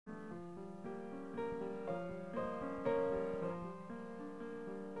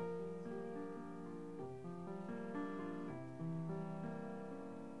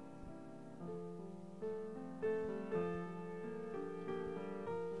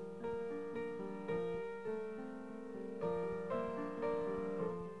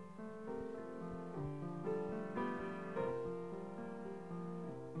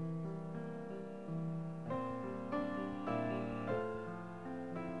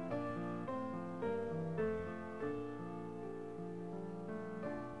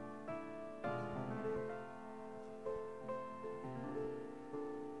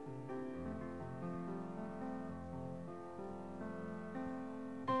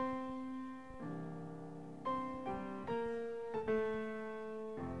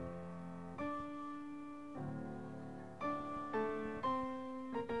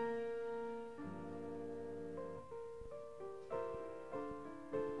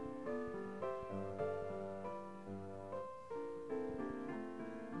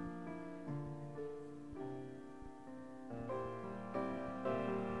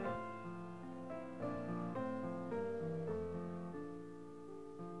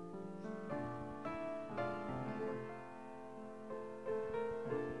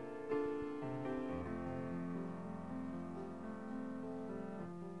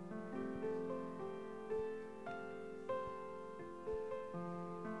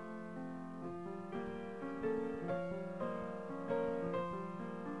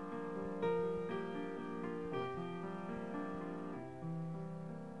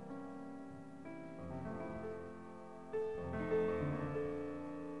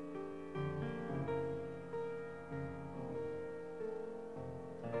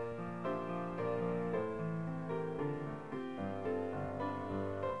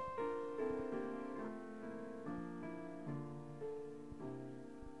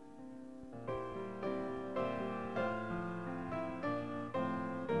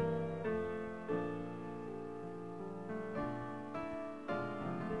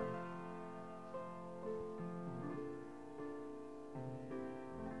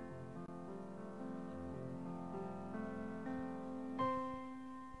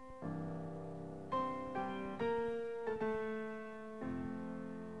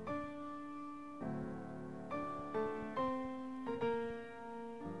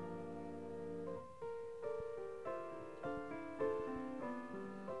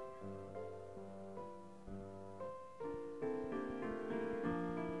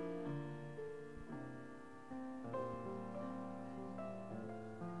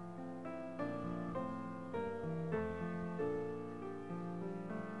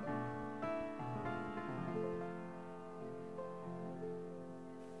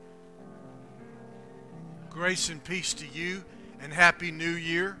Grace and peace to you, and Happy New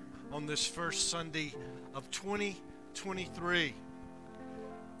Year on this first Sunday of 2023.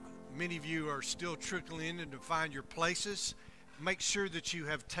 Many of you are still trickling in to find your places. Make sure that you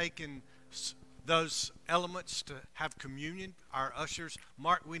have taken those elements to have communion. Our ushers,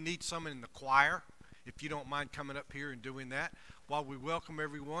 Mark, we need someone in the choir, if you don't mind coming up here and doing that while we welcome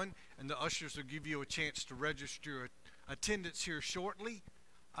everyone. And the ushers will give you a chance to register your attendance here shortly.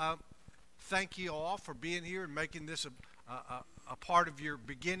 Thank you all for being here and making this a part of your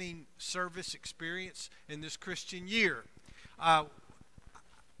beginning service experience in this Christian year. I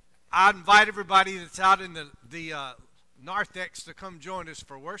invite everybody that's out in the narthex to come join us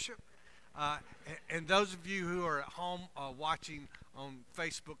for worship. And those of you who are at home watching on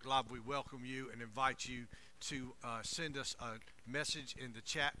Facebook Live, we welcome you and invite you to send us a message in the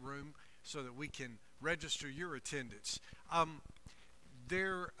chat room so that we can register your attendance.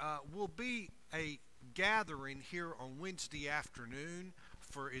 There will be a gathering here on Wednesday afternoon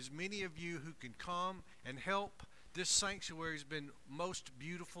for as many of you who can come and help. This sanctuary has been most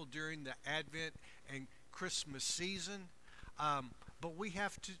beautiful during the Advent and Christmas season, but we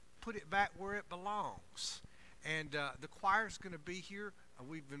have to put it back where it belongs. And the choir's going to be here.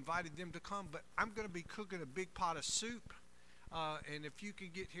 We've invited them to come, but I'm going to be cooking a big pot of soup. And if you can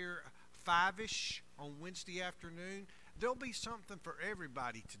get here 5-ish on Wednesday afternoon, there'll be something for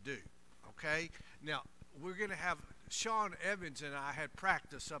everybody to do, okay? Now, we're going to have Sean Evans and I had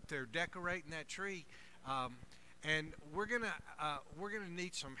practice up there decorating that tree, and we're going to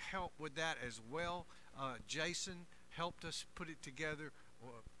need some help with that as well. Jason helped us put it together,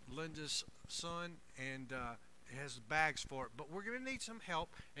 Linda's son, and has bags for it, but we're going to need some help.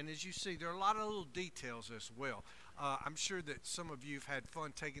 And as you see, there are a lot of little details as well. I'm sure that some of you have had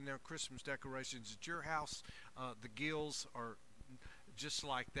fun taking down Christmas decorations at your house. The gills are just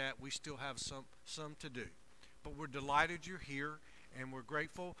like that. We still have some to do, but we're delighted you're here, and we're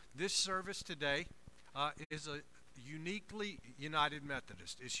grateful. This service today is a uniquely United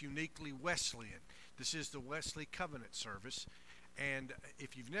Methodist. It's uniquely Wesleyan. This is the Wesley Covenant service, and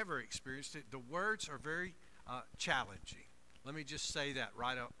if you've never experienced it, the words are very challenging. Let me just say that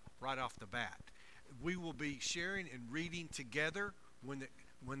right off the bat. We will be sharing and reading together when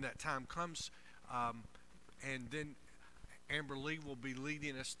that time comes, and then Amber Lee will be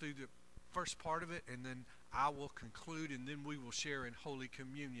leading us through the first part of it, and then I will conclude, and then we will share in Holy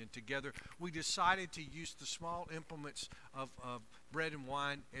Communion together. We decided to use the small implements of bread and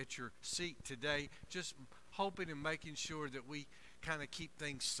wine at your seat today, just hoping and making sure that we kind of keep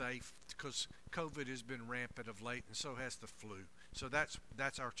things safe, because COVID has been rampant of late, and so has the flu. So that's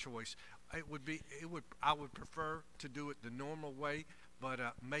our choice. I would prefer to do it the normal way, but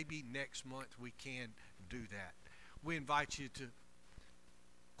maybe next month we can do that. We invite you to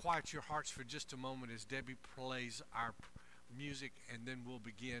quiet your hearts for just a moment as Debbie plays our music, and then we'll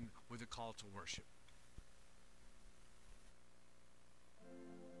begin with a call to worship.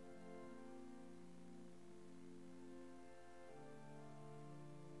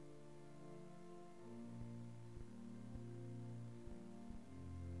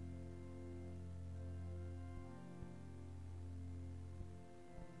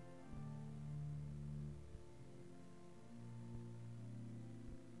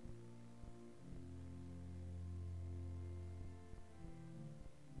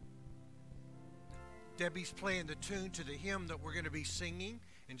 Debbie's playing the tune to the hymn that we're going to be singing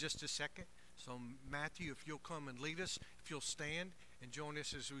in just a second. So Matthew, if you'll come and lead us, if you'll stand and join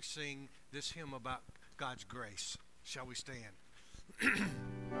us as we sing this hymn about God's grace. Shall we stand?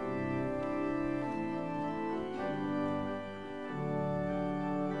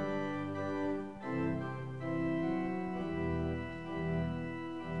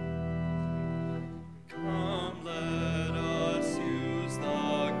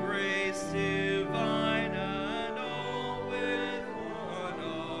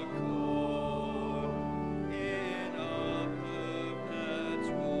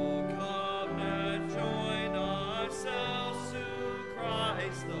 Join ourselves to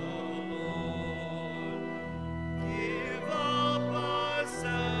Christ.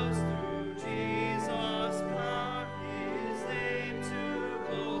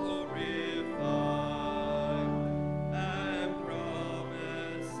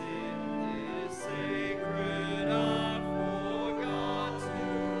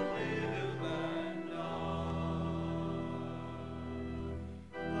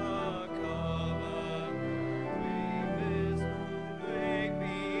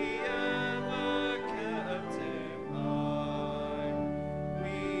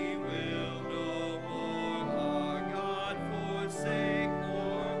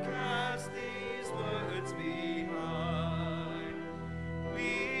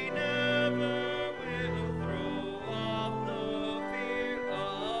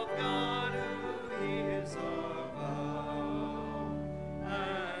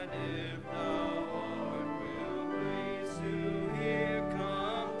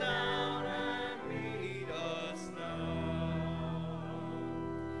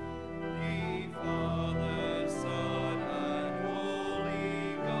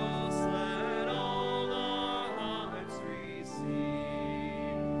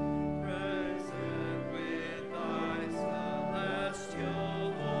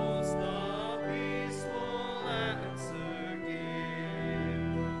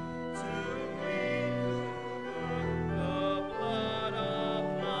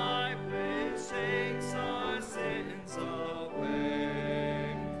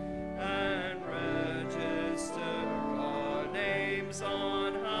 kingdoms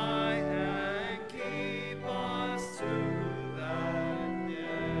on high and keep us to that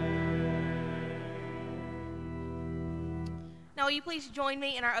day. Now, will you please join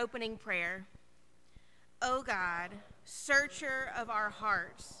me in our opening prayer? O God, searcher of our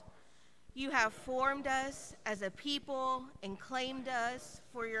hearts, you have formed us as a people and claimed us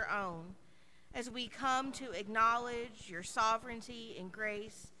for your own, as we come to acknowledge your sovereignty and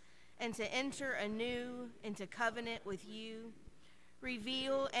grace and to enter anew into covenant with you.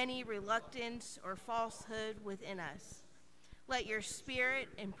 Reveal any reluctance or falsehood within us. Let your Spirit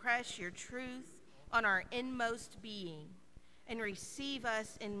impress your truth on our inmost being and receive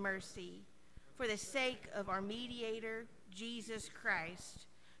us in mercy for the sake of our mediator, Jesus Christ,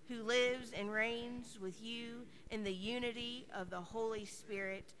 who lives and reigns with you in the unity of the Holy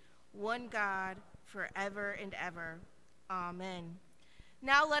Spirit, one God, forever and ever. Amen.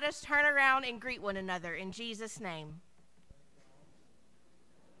 Now let us turn around and greet one another in Jesus' name.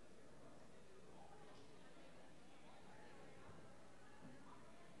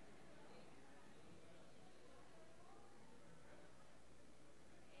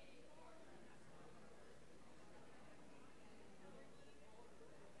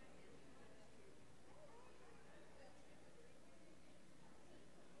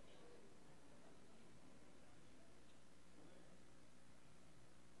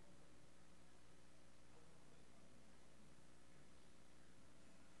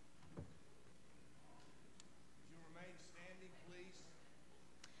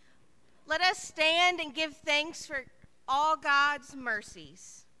 Let us stand and give thanks for all God's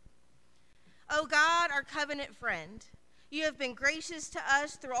mercies. O God, our covenant friend, you have been gracious to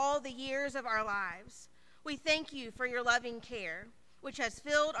us through all the years of our lives. We thank you for your loving care, which has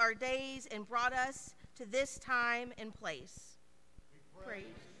filled our days and brought us to this time and place. Praise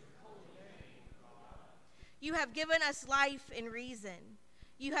your holy name, God. You have given us life and reason.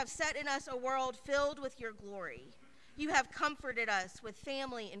 You have set in us a world filled with your glory. You have comforted us with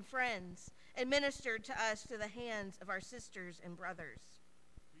family and friends and ministered to us through the hands of our sisters and brothers.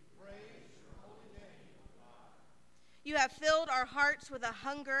 We praise your holy name, God. You have filled our hearts with a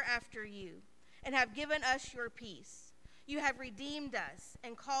hunger after you and have given us your peace. You have redeemed us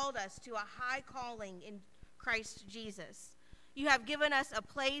and called us to a high calling in Christ Jesus. You have given us a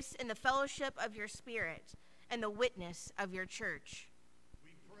place in the fellowship of your Spirit and the witness of your church.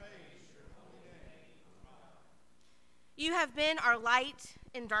 You have been our light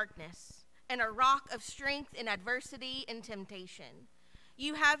in darkness and a rock of strength in adversity and temptation.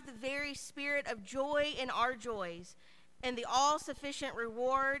 You have the very spirit of joy in our joys and the all-sufficient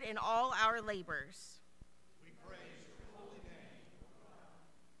reward in all our labors. We praise your holy name.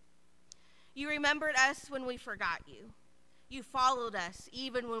 You remembered us when we forgot you. You followed us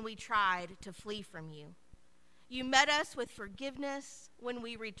even when we tried to flee from you. You met us with forgiveness when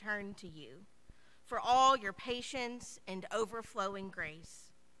we returned to you, for all your patience and overflowing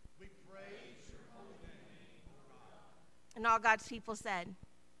grace. We praise your holy name, God. And all God's people said,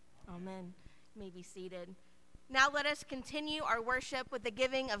 Amen. You may be seated. Now let us continue our worship with the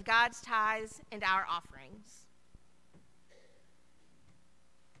giving of God's tithes and our offerings.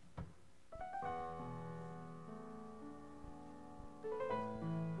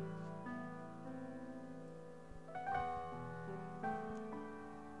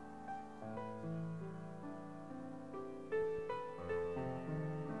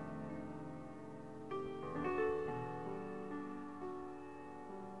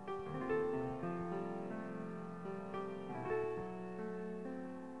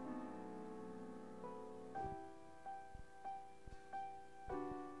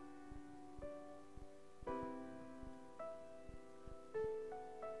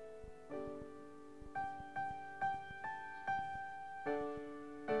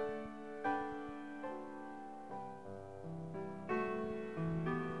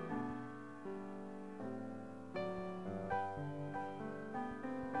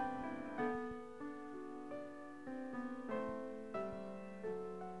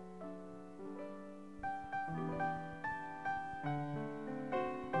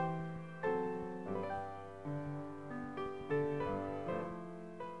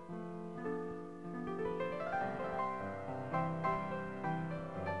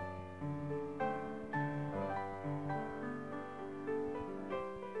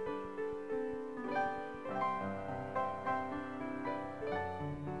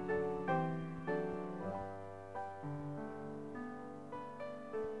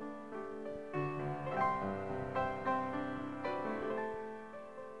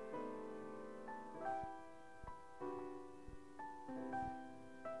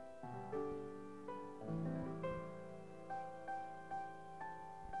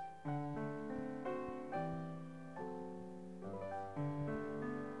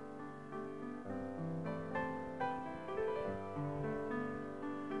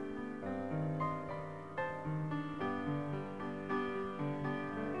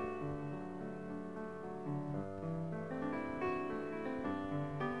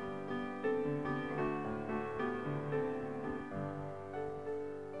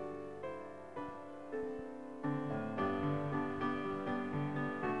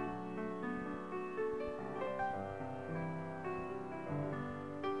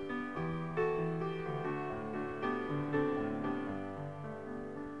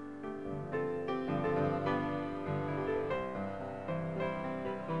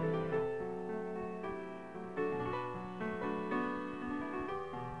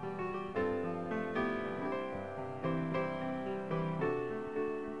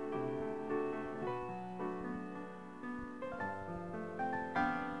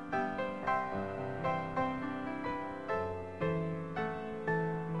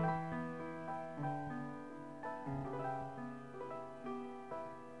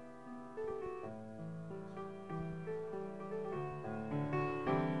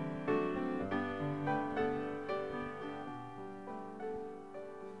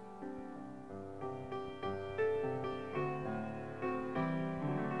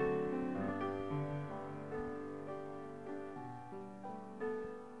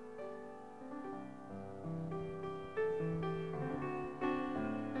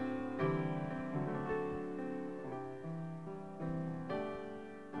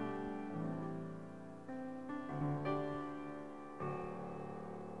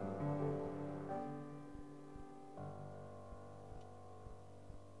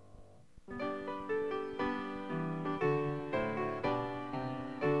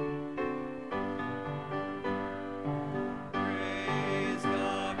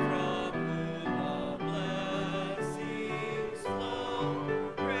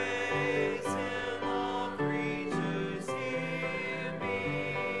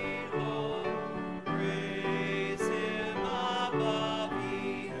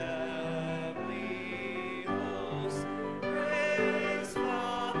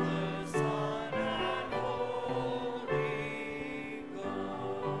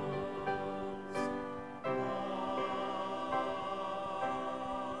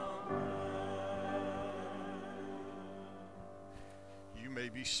 may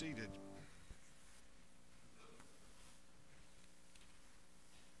be seated.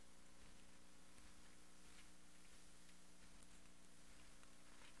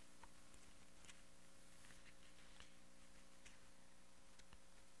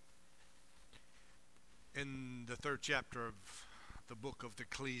 In the third chapter of the book of the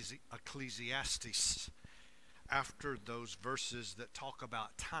Ecclesiastes, after those verses that talk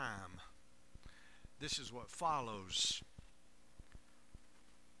about time, this is what follows.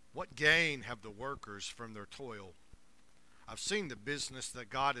 What gain have the workers from their toil? I've seen the business that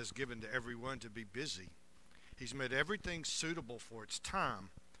God has given to everyone to be busy. He's made everything suitable for its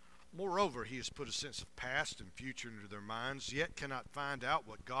time. Moreover, he has put a sense of past and future into their minds, yet cannot find out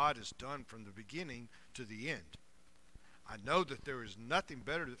what God has done from the beginning to the end. I know that there is nothing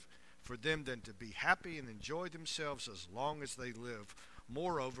better for them than to be happy and enjoy themselves as long as they live.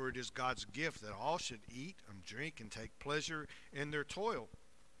 Moreover, it is God's gift that all should eat and drink and take pleasure in their toil.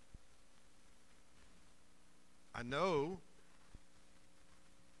 I know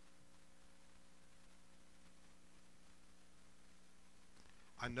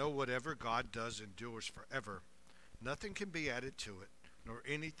whatever God does endures forever. Nothing can be added to it, nor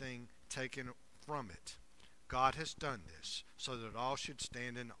anything taken from it. God has done this, so that all should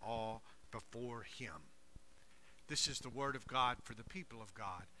stand in awe before him. This is the word of God for the people of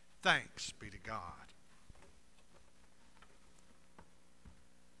God. Thanks be to God.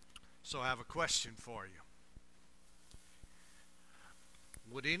 So I have a question for you.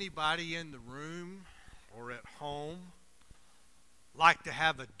 Would anybody in the room or at home like to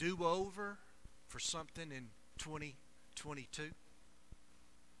have a do-over for something in 2022?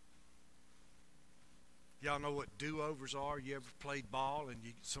 Y'all know what do-overs are? You ever played ball and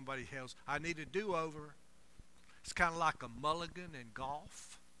somebody yells, I need a do-over? It's kind of like a mulligan in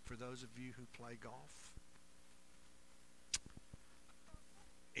golf, for those of you who play golf.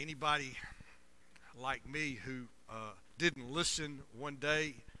 Anybody like me who didn't listen one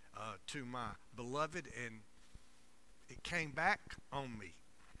day to my beloved and it came back on me?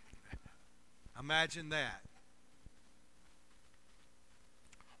 Imagine that.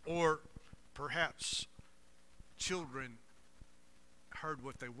 Or perhaps children heard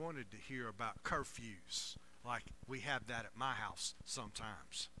what they wanted to hear about curfews, like we have that at my house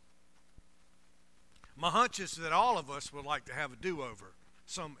sometimes. My hunch is that all of us would like to have a do-over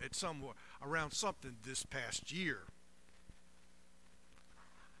around something this past year.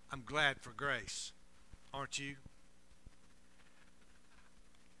 I'm glad for grace, aren't you?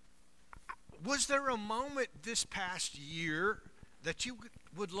 Was there a moment this past year that you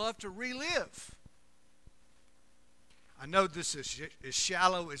would love to relive? I know this is as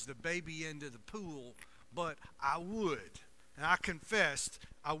shallow as the baby end of the pool, but I would. And I confessed,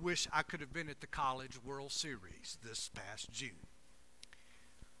 I wish I could have been at the College World Series this past June.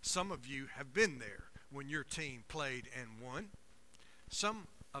 Some of you have been there when your team played and won. Some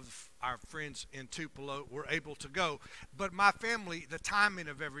of our friends in Tupelo were able to go, but my family, the timing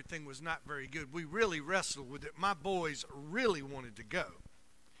of everything was not very good. We really wrestled with it. My boys really wanted to go.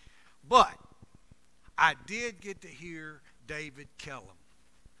 But I did get to hear David Kellum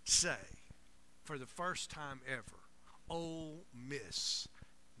say, for the first time ever, Ole Miss,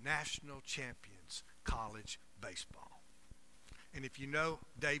 national champions, college baseball. And if you know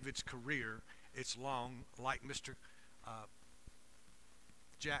David's career, it's long, like Mr.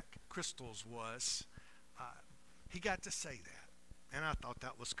 Jack Crystal's was. He got to say that, and I thought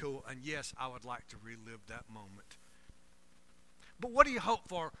that was cool. And yes, I would like to relive that moment. But what do you hope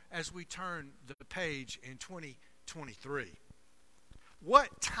for as we turn the page in 2023?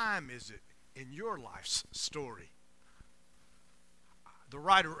 What time is it in your life's story? The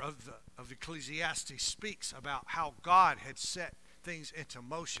writer of Ecclesiastes speaks about how God had set things into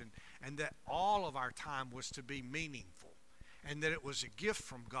motion and that all of our time was to be meaningful and that it was a gift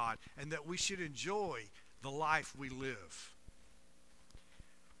from God and that we should enjoy the life we live.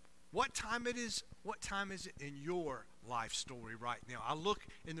 What time is it in your life story right now? I look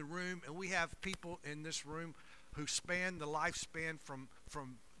in the room and we have people in this room who span the lifespan from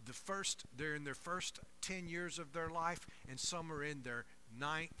they're in their first 10 years of their life, and some are in their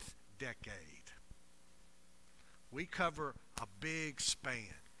 9th decade. We cover a big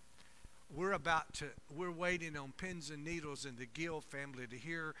span. We're waiting on pins and needles in the Gill family to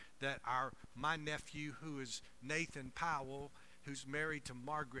hear that my nephew, who is Nathan Powell, who's married to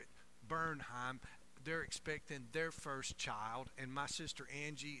Margaret Bernheim, they're expecting their first child, and my sister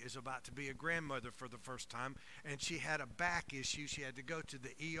Angie is about to be a grandmother for the first time, and she had a back issue. She had to go to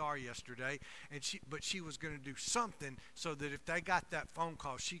the ER yesterday, but she was going to do something so that if they got that phone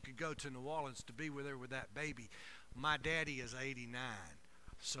call, she could go to New Orleans to be with her with that baby. My daddy is 89.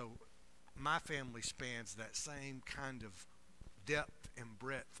 So my family spans that same kind of depth and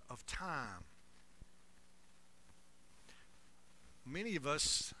breadth of time. Many of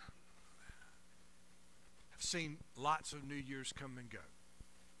us have seen lots of New Year's come and go.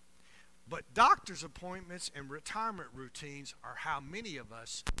 But doctor's appointments and retirement routines are how many of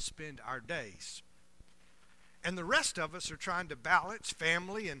us spend our days. And the rest of us are trying to balance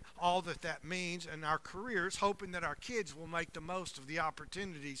family and all that that means and our careers, hoping that our kids will make the most of the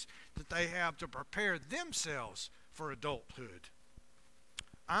opportunities that they have to prepare themselves for adulthood.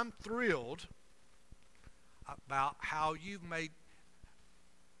 I'm thrilled about how you've made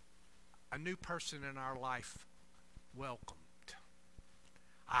a new person in our life welcomed.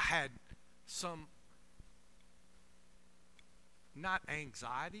 I had some, not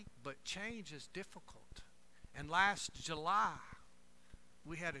anxiety, but change is difficult. And last July,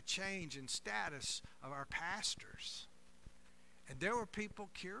 we had a change in status of our pastors. And there were people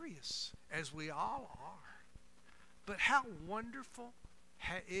curious, as we all are. But how wonderful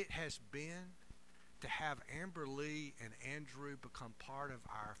it has been to have Amber Lee and Andrew become part of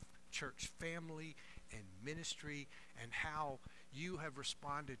our church family and ministry, and how you have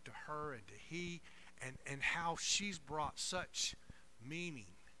responded to her and to he, and how she's brought such meaning.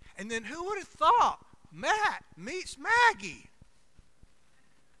 And then who would have thought Matt meets Maggie?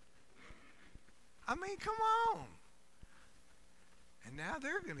 I mean, come on. And now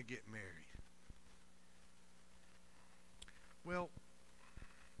they're going to get married. Well,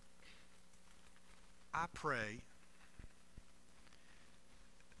 I pray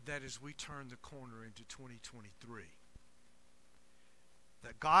that as we turn the corner into 2023,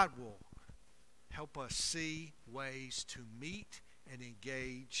 that God will help us see ways to meet and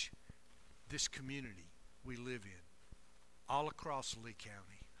engage this community we live in all across Lee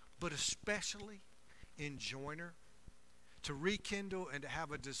County, but especially in Joyner, to rekindle and to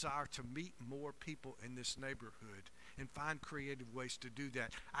have a desire to meet more people in this neighborhood and find creative ways to do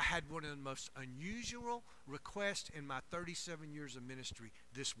that. I had one of the most unusual requests in my 37 years of ministry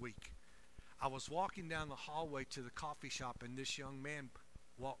this week. I was walking down the hallway to the coffee shop, and this young man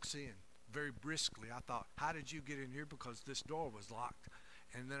walks in very briskly. I thought, how did you get in here? Because this door was locked.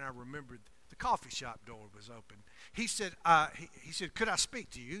 And then I remembered the coffee shop door was open. He said, could I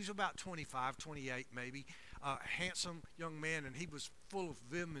speak to you? He was about 25, 28 maybe, handsome young man, and he was full of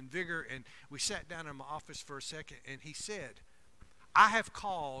vim and vigor. And we sat down in my office for a second, and he said, I have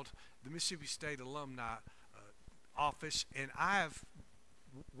called the Mississippi State Alumni office, and I have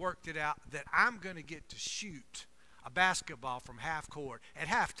worked it out that I'm going to get to shoot a basketball from half court at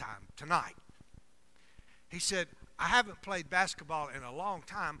halftime tonight. He said, I haven't played basketball in a long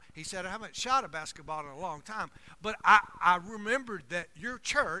time. He said, I haven't shot a basketball in a long time, but I remembered that your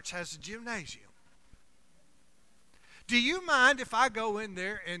church has a gymnasium. Do you mind if I go in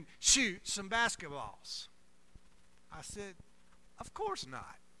there and shoot some basketballs? I said, of course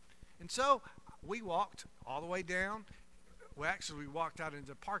not. And so we walked all the way down. Well, actually, we walked out into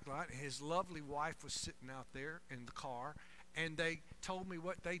the parking lot, and his lovely wife was sitting out there in the car, and they told me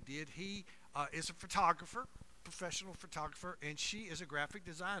what they did. He is a photographer, professional photographer, and she is a graphic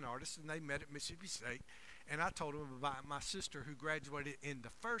design artist, and they met at Mississippi State. And I told him about my sister, who graduated in the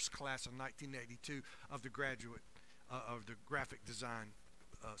first class of 1982 of the graduate of the graphic design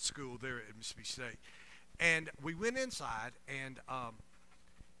school there at Mississippi State. And we went inside, and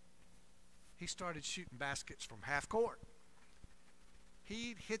he started shooting baskets from half court.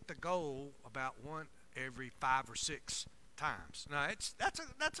 He'd hit the goal about one every 5 or 6 times. Now, that's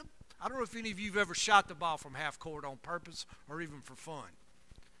a I don't know if any of you have ever shot the ball from half court on purpose or even for fun.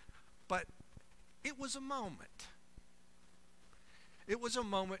 But it was a moment. It was a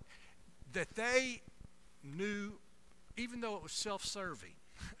moment that they knew, even though it was self-serving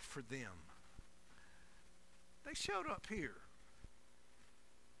for them, they showed up here.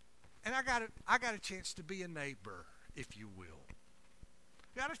 And I got a chance to be a neighbor, if you will.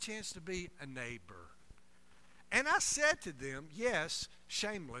 Got a chance to be a neighbor. And I said to them, yes,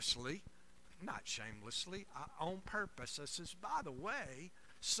 shamelessly, not shamelessly, on purpose. I says, by the way,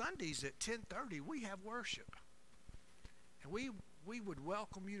 Sundays at 10:30 we have worship. And we would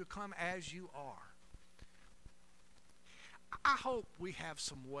welcome you to come as you are. I hope we have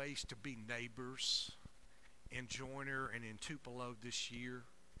some ways to be neighbors in Joyner and in Tupelo this year.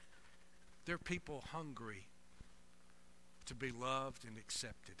 There are people hungry to be loved and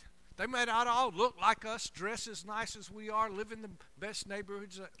accepted. They may not all look like us, dress as nice as we are, live in the best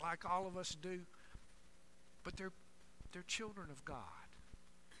neighborhoods like all of us do, but they're children of God.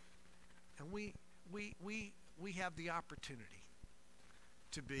 And we have the opportunity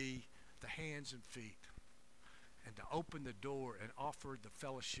to be the hands and feet and to open the door and offer the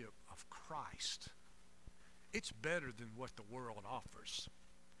fellowship of Christ. It's better than what the world offers.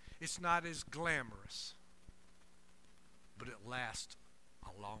 It's not as glamorous, but it lasts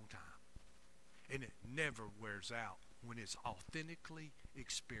a long time. And it never wears out when it's authentically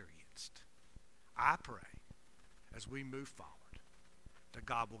experienced. I pray as we move forward that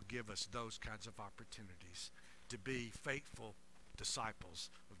God will give us those kinds of opportunities to be faithful disciples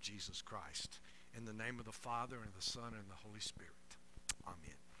of Jesus Christ. In the name of the Father, and the Son, and the Holy Spirit.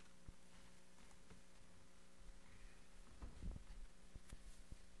 Amen.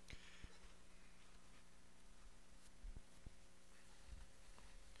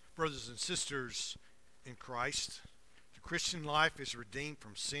 Brothers and sisters in Christ, the Christian life is redeemed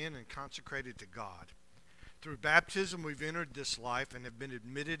from sin and consecrated to God. Through baptism, we've entered this life and have been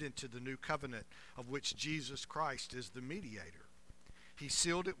admitted into the new covenant of which Jesus Christ is the mediator. He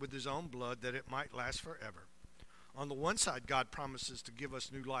sealed it with his own blood that it might last forever. On the one side, God promises to give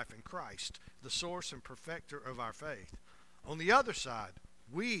us new life in Christ, the source and perfecter of our faith. On the other side,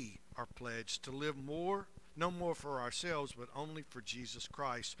 we are pledged to live no more for ourselves, but only for Jesus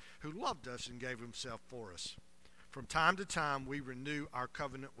Christ, who loved us and gave himself for us. From time to time, we renew our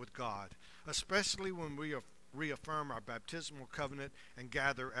covenant with God, especially when we reaffirm our baptismal covenant and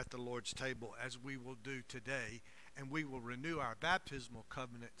gather at the Lord's table, as we will do today, and we will renew our baptismal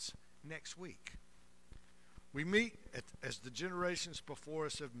covenants next week. We meet as the generations before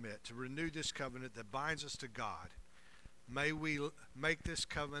us have met to renew this covenant that binds us to God. May we make this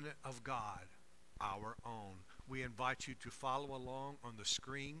covenant of God our own. We invite you to follow along on the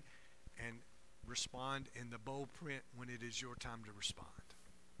screen and respond in the bold print when it is your time to respond.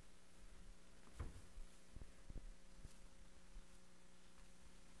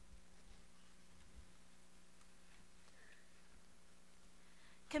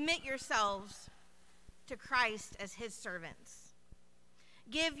 Commit yourselves to Christ as his servants.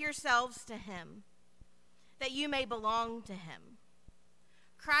 Give yourselves to him, that you may belong to him.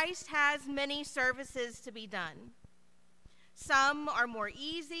 Christ has many services to be done. Some are more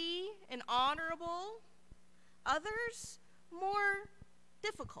easy and honorable, others more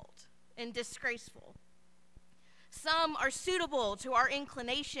difficult and disgraceful. Some are suitable to our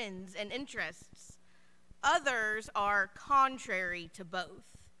inclinations and interests. Others are contrary to both.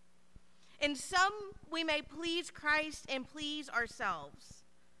 In some, we may please Christ and please ourselves.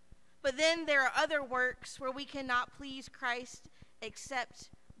 But then there are other works where we cannot please Christ except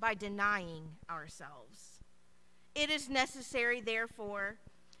by denying ourselves. It is necessary, therefore,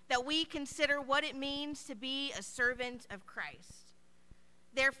 that we consider what it means to be a servant of Christ.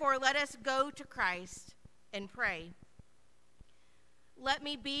 Therefore, let us go to Christ and pray. Let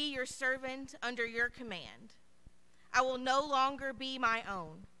me be your servant under your command. I will no longer be my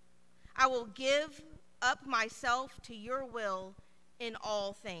own. I will give up myself to your will in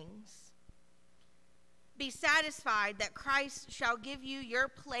all things. Be satisfied that Christ shall give you your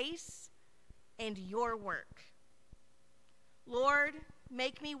place and your work. Lord,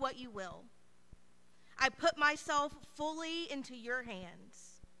 make me what you will. I put myself fully into your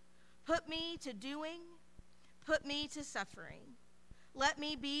hands. Put me to doing, put me to suffering. Let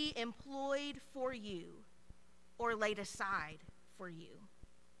me be employed for you or laid aside for you.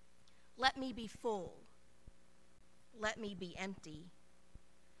 Let me be full. Let me be empty.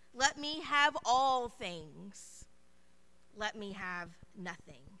 Let me have all things. Let me have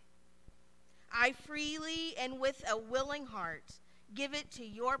nothing. I freely and with a willing heart give it to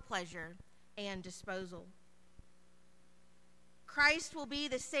your pleasure and disposal. Christ will be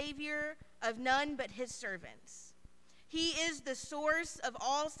the Savior of none but his servants. He is the source of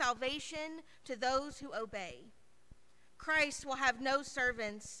all salvation to those who obey. Christ will have no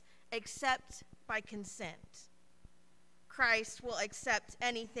servants except by consent. Christ will accept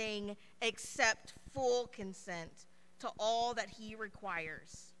anything except full consent to all that he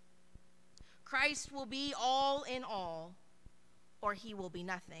requires. Christ will be all in all, or he will be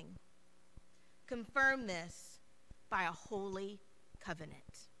nothing. Confirm this by a holy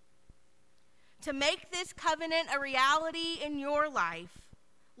covenant. To make this covenant a reality in your life,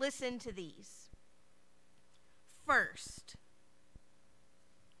 listen to these. First,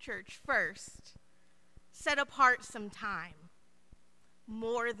 church, first, set apart some time,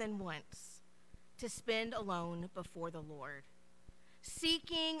 more than once, to spend alone before the Lord,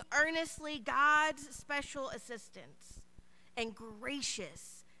 seeking earnestly God's special assistance and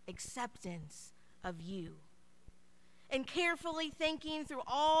gracious acceptance of you, and carefully thinking through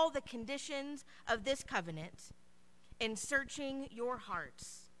all the conditions of this covenant and searching your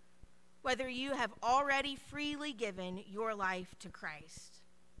hearts, whether you have already freely given your life to Christ.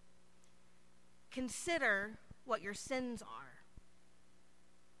 Consider what your sins are.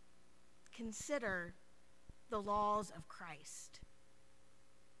 Consider the laws of Christ,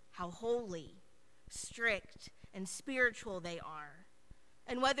 how holy, strict, and spiritual they are,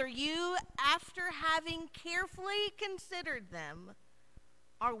 and whether you, after having carefully considered them,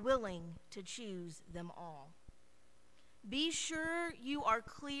 are willing to choose them all. Be sure you are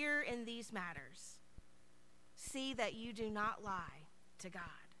clear in these matters. See that you do not lie to God.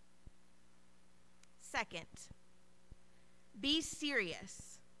 Second, be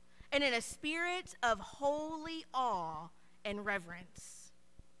serious and in a spirit of holy awe and reverence.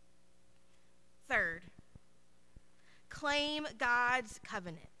 Third, claim God's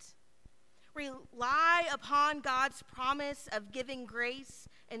covenant. Rely upon God's promise of giving grace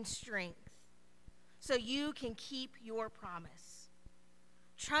and strength so you can keep your promise.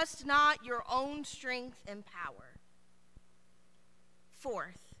 Trust not your own strength and power.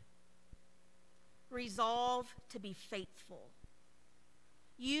 Fourth, resolve to be faithful.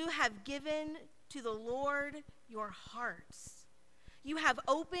 You have given to the Lord your hearts. You have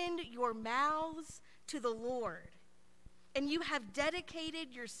opened your mouths to the Lord, and you have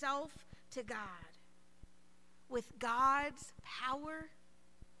dedicated yourself to God. With God's power,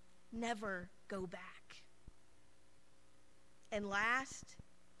 never go back. And last,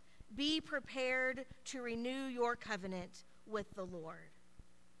 be prepared to renew your covenant with the Lord.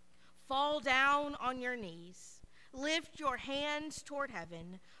 Fall down on your knees, lift your hands toward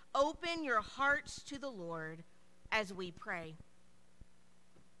heaven, open your hearts to the Lord as we pray.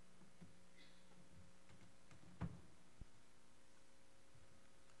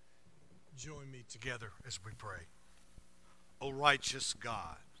 Join me together as we pray. O righteous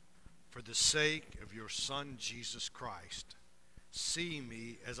God, for the sake of your Son Jesus Christ, see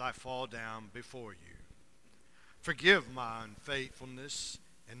me as I fall down before you. Forgive my unfaithfulness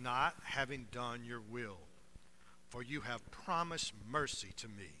in not having done your will, for you have promised mercy to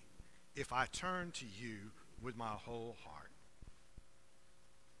me if I turn to you with my whole heart.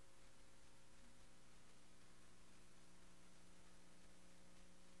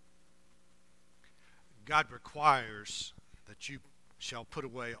 God requires that you shall put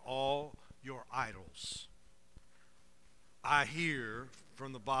away all your idols. I hear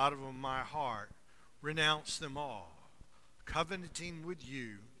from the bottom of my heart, renounce them all, covenanting with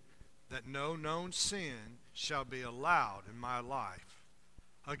you that no known sin shall be allowed in my life.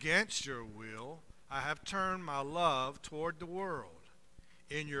 Against your will, I have turned my love toward the world.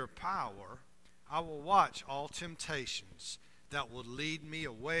 In your power, I will watch all temptations that will lead me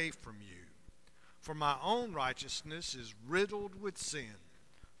away from you. For my own righteousness is riddled with sin,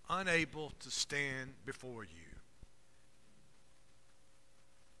 unable to stand before you.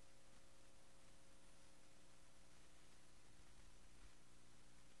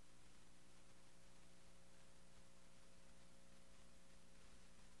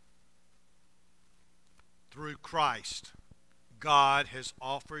 Through Christ, God has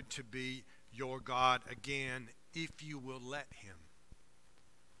offered to be your God again if you will let him.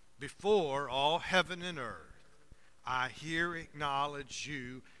 Before all heaven and earth, I here acknowledge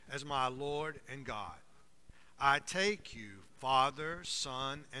you as my Lord and God. I take you, Father,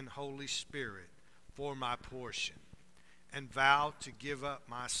 Son, and Holy Spirit, for my portion, and vow to give up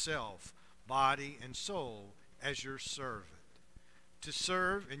myself, body and soul, as your servant, to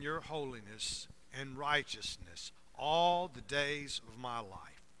serve in your holiness and righteousness all the days of my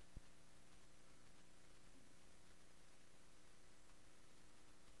life.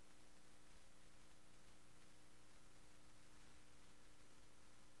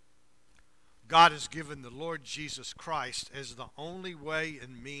 God has given the Lord Jesus Christ as the only way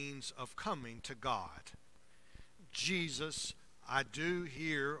and means of coming to God. Jesus, I do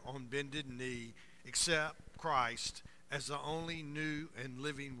here on bended knee accept Christ as the only new and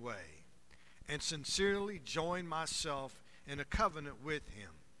living way, and sincerely join myself in a covenant with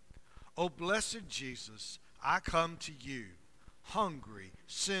him. O blessed Jesus, I come to you, hungry,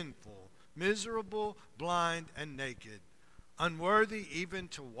 sinful, miserable, blind, and naked, unworthy even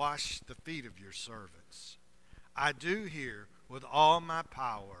to wash the feet of your servants. I do here with all my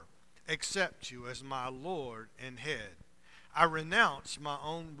power accept you as my Lord and head. I renounce my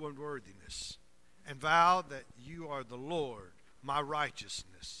own unworthiness and vow that you are the Lord, my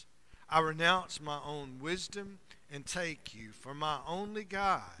righteousness. I renounce my own wisdom and take you for my only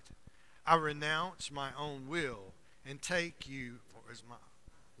God. I renounce my own will and take you for as my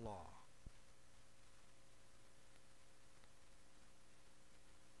law.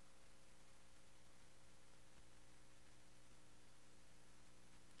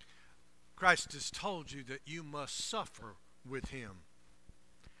 Christ has told you that you must suffer with him.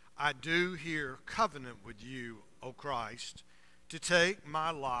 I do here covenant with you, O Christ, to take my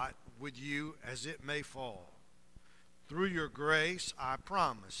lot with you as it may fall. Through your grace I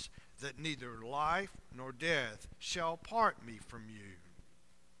promise that neither life nor death shall part me from you.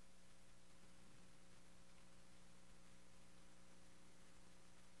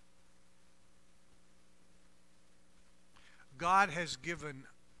 God has given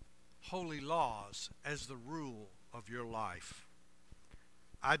holy laws as the rule of your life.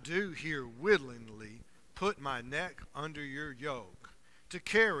 I do here willingly put my neck under your yoke to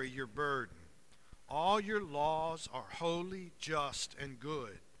carry your burden. All your laws are holy, just, and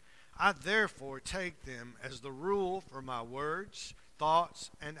good. I therefore take them as the rule for my words, thoughts,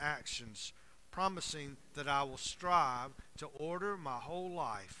 and actions, promising that I will strive to order my whole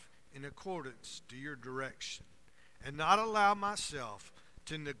life in accordance to your direction, and not allow myself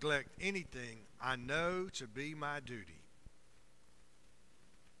to neglect anything I know to be my duty.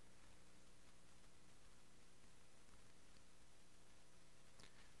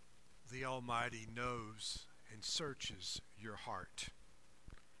 The Almighty knows and searches your heart.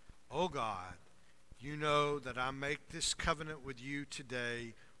 O God, you know that I make this covenant with you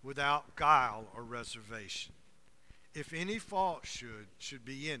today without guile or reservation. If any fault should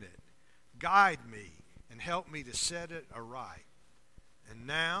be in it, guide me and help me to set it aright. And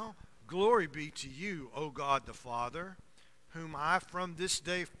now, glory be to you, O God the Father, whom I from this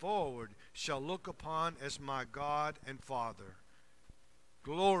day forward shall look upon as my God and Father.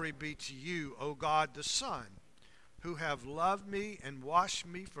 Glory be to you, O God the Son, who have loved me and washed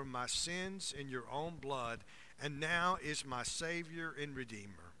me from my sins in your own blood, and now is my Savior and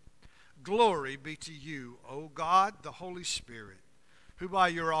Redeemer. Glory be to you, O God the Holy Spirit, who by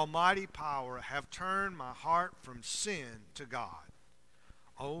your almighty power have turned my heart from sin to God.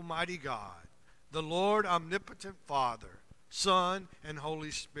 Almighty God, the Lord omnipotent Father, Son, and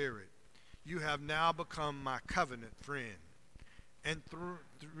Holy Spirit, you have now become my covenant friend. And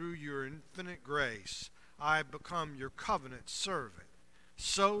through your infinite grace, I have become your covenant servant.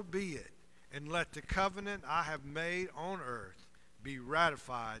 So be it, and let the covenant I have made on earth be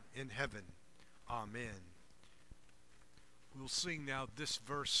ratified in heaven. Amen. We'll sing now this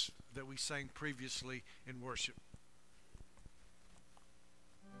verse that we sang previously in worship.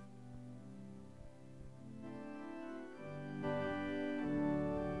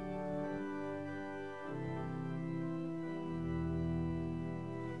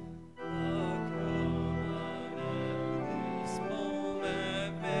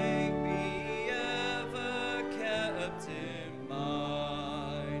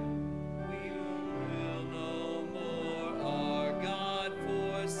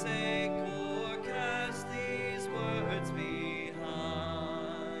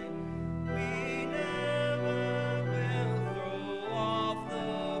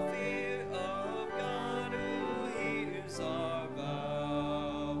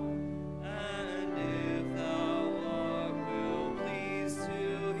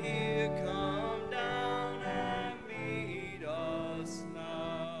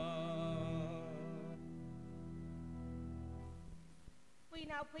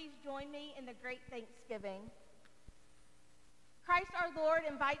 Please join me in the great thanksgiving. Christ our Lord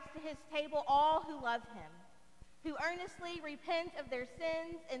invites to his table all who love him, who earnestly repent of their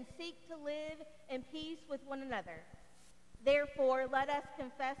sins and seek to live in peace with one another. Therefore, let us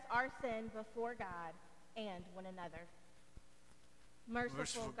confess our sin before God and one another.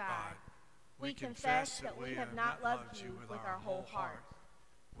 Merciful God, we confess that we have not loved you with our whole heart.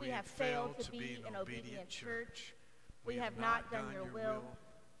 We have failed to be an obedient church. We have not done your will.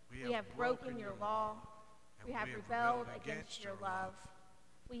 We have broken your law. We have rebelled against your love.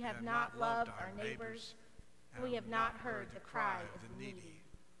 We have not loved our neighbors. And we have not heard the cry of the needy.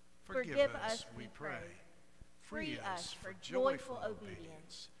 Forgive us, we pray. Free us for joyful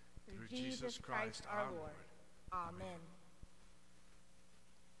obedience. Through Jesus Christ our Lord. Amen.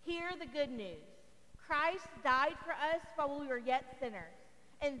 Hear the good news. Christ died for us while we were yet sinners,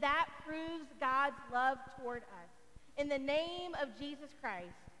 and that proves God's love toward us. In the name of Jesus Christ,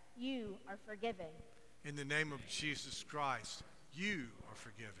 you are forgiven. In the name of Jesus Christ, you are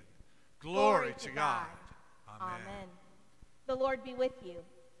forgiven. Glory to God. Amen. Amen. The Lord be with you.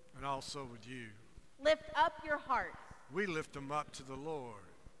 And also with you. Lift up your hearts. We lift them up to the Lord.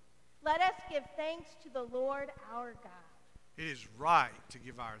 Let us give thanks to the Lord our God. It is right to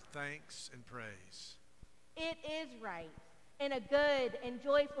give our thanks and praise. It is right and a good and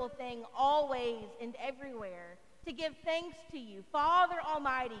joyful thing always and everywhere to give thanks to you, Father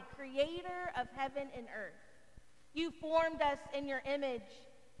Almighty, creator of heaven and earth. You formed us in your image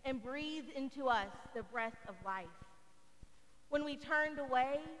and breathed into us the breath of life. When we turned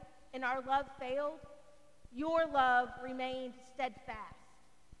away, and our love failed, your love remained steadfast.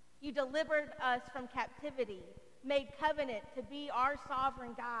 You delivered us from captivity, made covenant to be our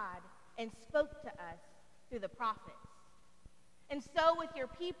sovereign God, and spoke to us through the prophets. And so with your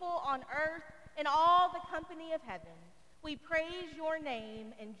people on earth and all the company of heaven, we praise your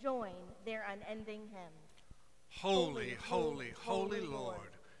name and join their unending hymn. Holy, holy, holy Lord,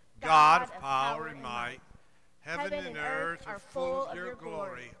 God of power and might, heaven and earth are full of your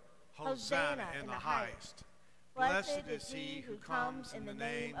glory. Hosanna in the highest. Blessed is he who comes in the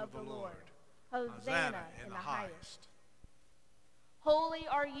name of the Lord. Hosanna in the highest. Holy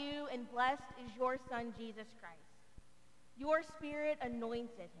are you, and blessed is your Son, Jesus Christ. Your Spirit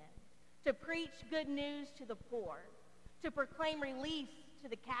anointed him to preach good news to the poor, to proclaim release to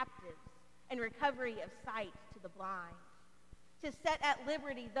the captives and recovery of sight to the blind, to set at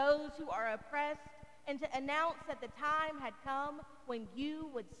liberty those who are oppressed, and to announce that the time had come when you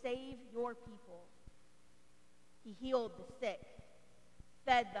would save your people. He healed the sick,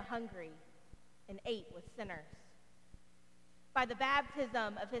 fed the hungry, and ate with sinners. By the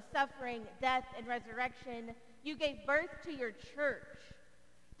baptism of his suffering, death, and resurrection, you gave birth to your church,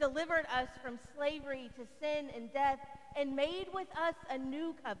 delivered us from slavery to sin and death, and made with us a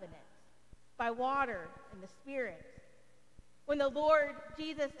new covenant by water and the Spirit. When the Lord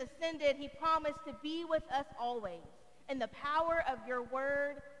Jesus ascended, he promised to be with us always in the power of your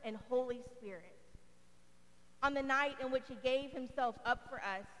word and Holy Spirit. On the night in which he gave himself up for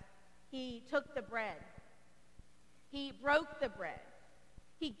us, he took the bread. He broke the bread.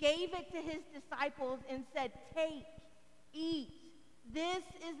 He gave it to his disciples and said, "Take, eat. This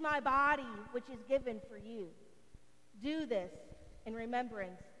is my body, which is given for you. Do this in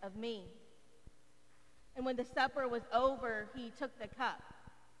remembrance of me." And when the supper was over, he took the cup.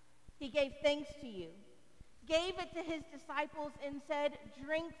 He gave thanks to you, gave it to his disciples, and said,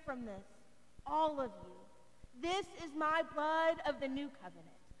 "Drink from this, all of you. This is my blood of the new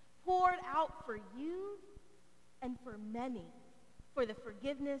covenant, poured out for you and for many for the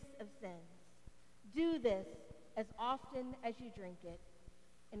forgiveness of sins. Do this as often as you drink it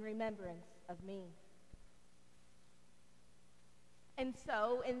in remembrance of me." And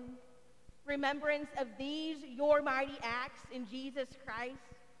so, in remembrance of these, your mighty acts in Jesus Christ,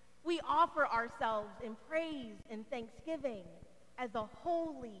 we offer ourselves in praise and thanksgiving as a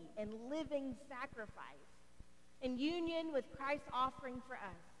holy and living sacrifice in union with Christ's offering for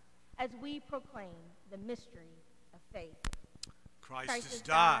us as we proclaim the mystery of faith. Christ has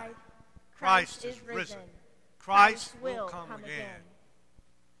died. Christ is risen. Christ will come again.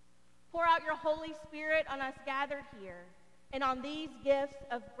 Pour out your Holy Spirit on us gathered here and on these gifts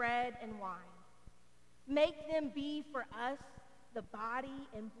of bread and wine. Make them be for us the body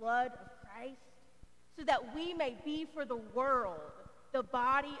and blood of Christ, so that we may be for the world the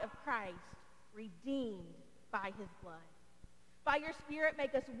body of Christ, redeemed by his blood. By your Spirit,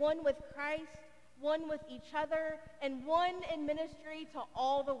 make us one with Christ, one with each other, and one in ministry to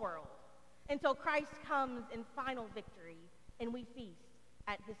all the world, until Christ comes in final victory and we feast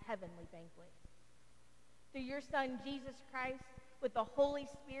at his heavenly banquet. Through your Son, Jesus Christ, with the Holy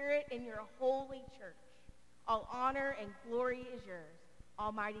Spirit in your holy church, all honor and glory is yours,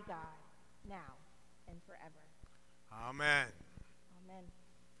 Almighty God, now and forever. Amen. Amen.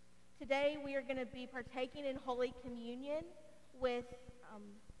 Today we are going to be partaking in Holy Communion with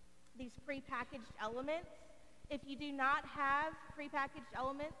these prepackaged elements. If you do not have prepackaged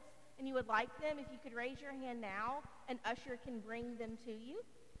elements and you would like them, if you could raise your hand now, an usher can bring them to you.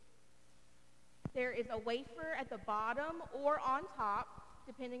 There is a wafer at the bottom or on top,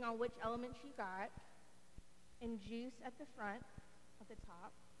 depending on which elements you got, and juice at the front of the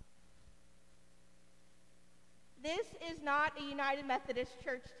top. This is not a United Methodist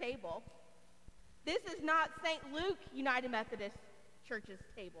Church table. This is not St. Luke United Methodist Church's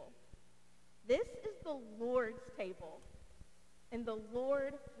table. This is the Lord's table, and the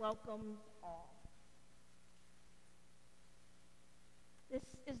Lord welcomes all. This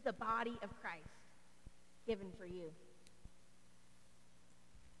is the body of Christ given for you.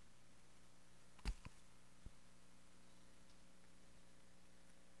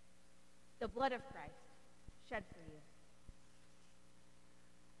 The blood of Christ shed for you.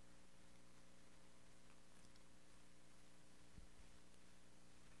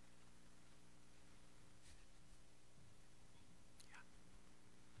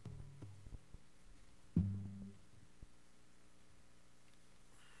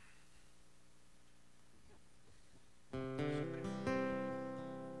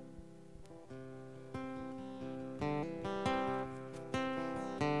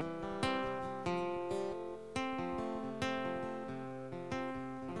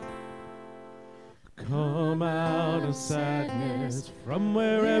 From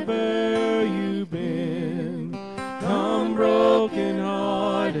wherever you've been, come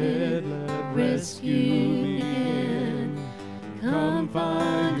broken-hearted, let rescue begin. Come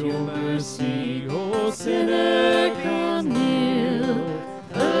find your mercy, O sinner, come kneel.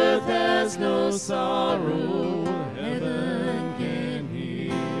 Earth has no sorrow, heaven can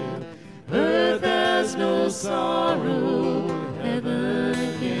heal. Earth has no sorrow, heaven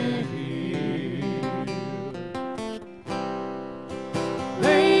can heal.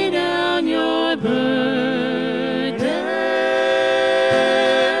 Lay down your burdens,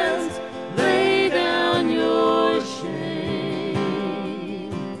 lay down your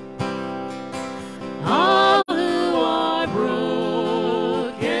shame. All who are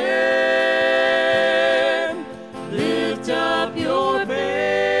broken, lift up your face.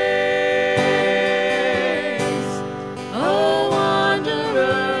 Oh,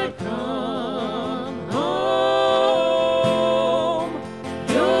 wanderer, come home.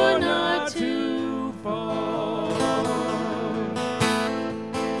 You're not too far.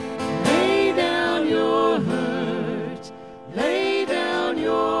 Lay down your hurt, lay down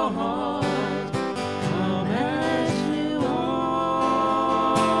your heart. Come as you are.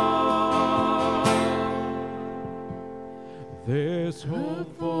 There's hope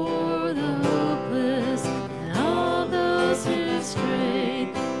for the hopeless and all those who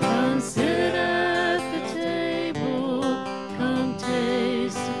strayed. Come sit at the table, come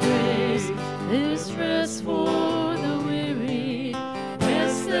taste the grace. There's rest for the weary,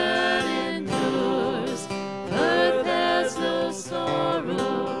 rest that endures. Earth has no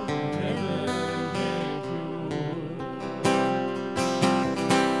sorrow, heaven can cure.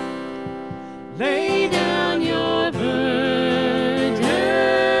 Lay down your burdens,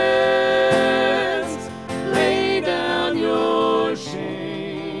 lay down your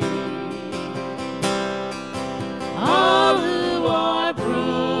shame. All who are broken,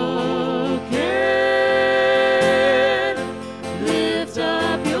 lift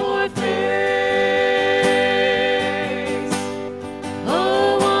up your face.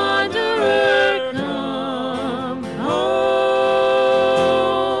 Oh, wanderer, come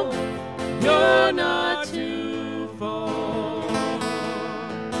home. You're not too far.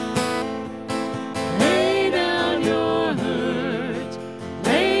 Lay down your hurt,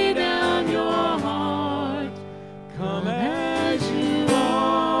 lay down your heart. Come as you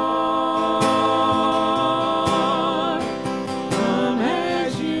are. Come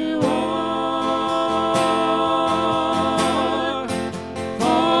as you are.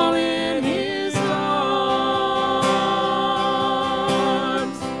 Fall in his arms.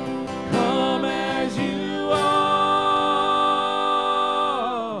 Come as you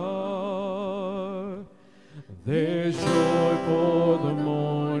are. There's joy for the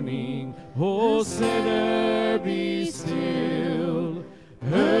morning. Oh, sinner, be still.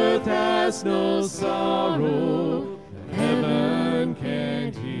 Earth has no sorrow, heaven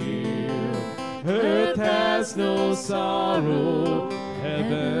can't heal. Earth has no sorrow,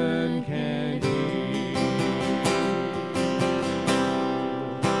 heaven can't heal.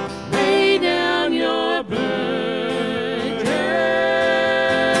 Lay down your burdens,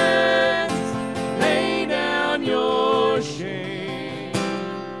 lay down your shame.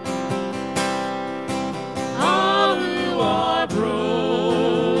 All who are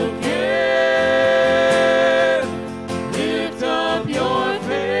broken, lift up your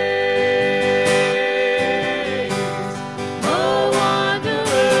face. Oh,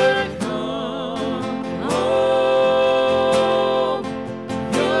 wanderer, come home.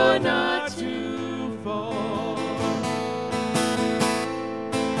 You're not too far.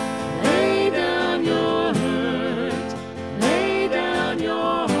 Lay down your hurt, lay down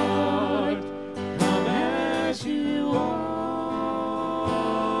your heart. Come as you are.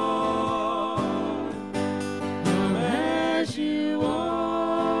 Come as you are.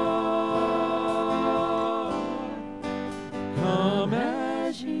 Come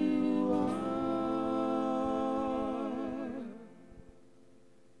as you are.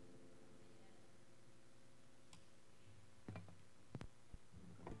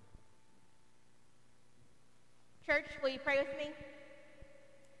 Church, will you pray with me?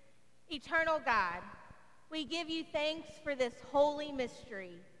 Eternal God, we give you thanks for this holy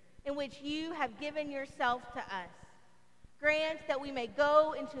mystery in which you have given yourself to us. Grant that we may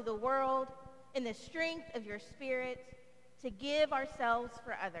go into the world in the strength of your Spirit to give ourselves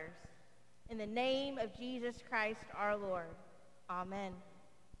for others. In the name of Jesus Christ our Lord. Amen.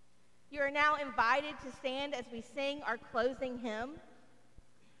 You are now invited to stand as we sing our closing hymn.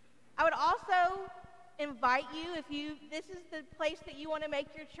 I would also invite you, if this is the place that you want to make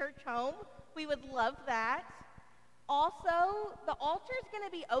your church home, we would love that. Also, the altar is going to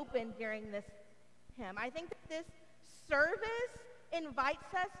be open during this hymn. I think that this service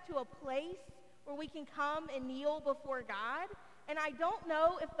invites us to a place where we can come and kneel before God. And I don't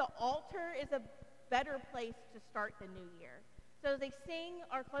know if the altar is a better place to start the new year. So as they sing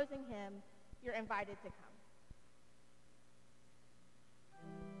our closing hymn, you're invited to come.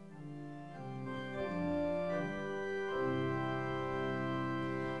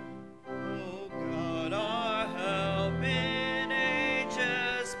 O God, our help in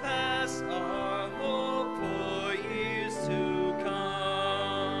ages past, our hope for years to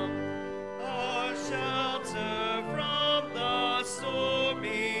come, our shelter from the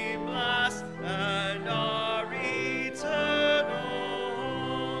stormy blast, and our eternal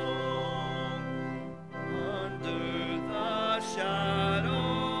home. Under the shadow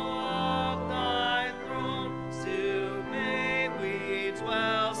of thy throne, still may we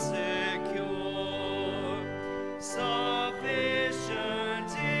dwell secure. Sufficient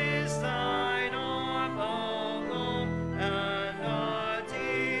is thine arm alone, and our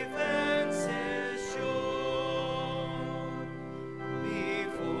defense is sure.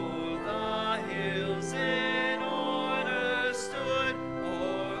 Before the hills in order stood,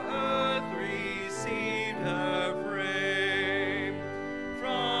 or earth received her frame.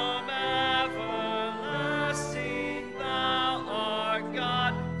 From everlasting thou art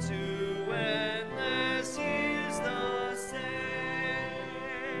God, to endless years the same.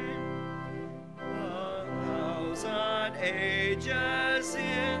 1,000 ages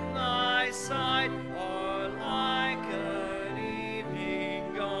in thy sight are like an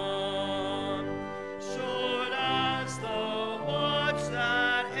evening gone, short as the watch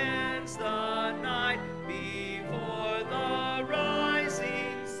that ends the night before the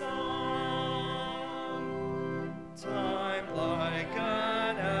rising sun. Time like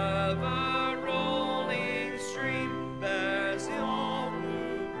an ever-rolling stream bears all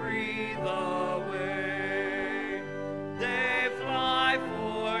who breathe away. They fly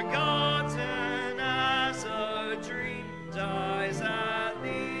forgotten as a dream dies at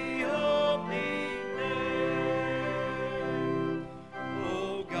the opening day.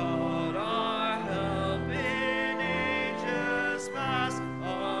 O God, our help in ages past,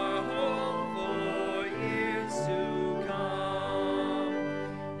 our hope for years to come.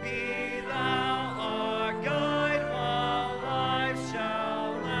 Be thou our guide while life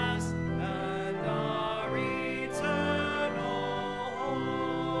shall last, and our eternal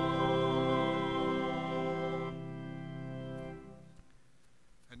home.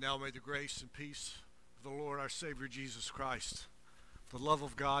 And now may the grace and peace of the Lord our Savior Jesus Christ, the love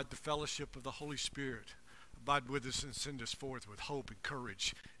of God, the fellowship of the Holy Spirit abide with us and send us forth with hope and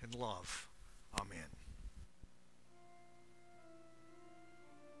courage and love. Amen.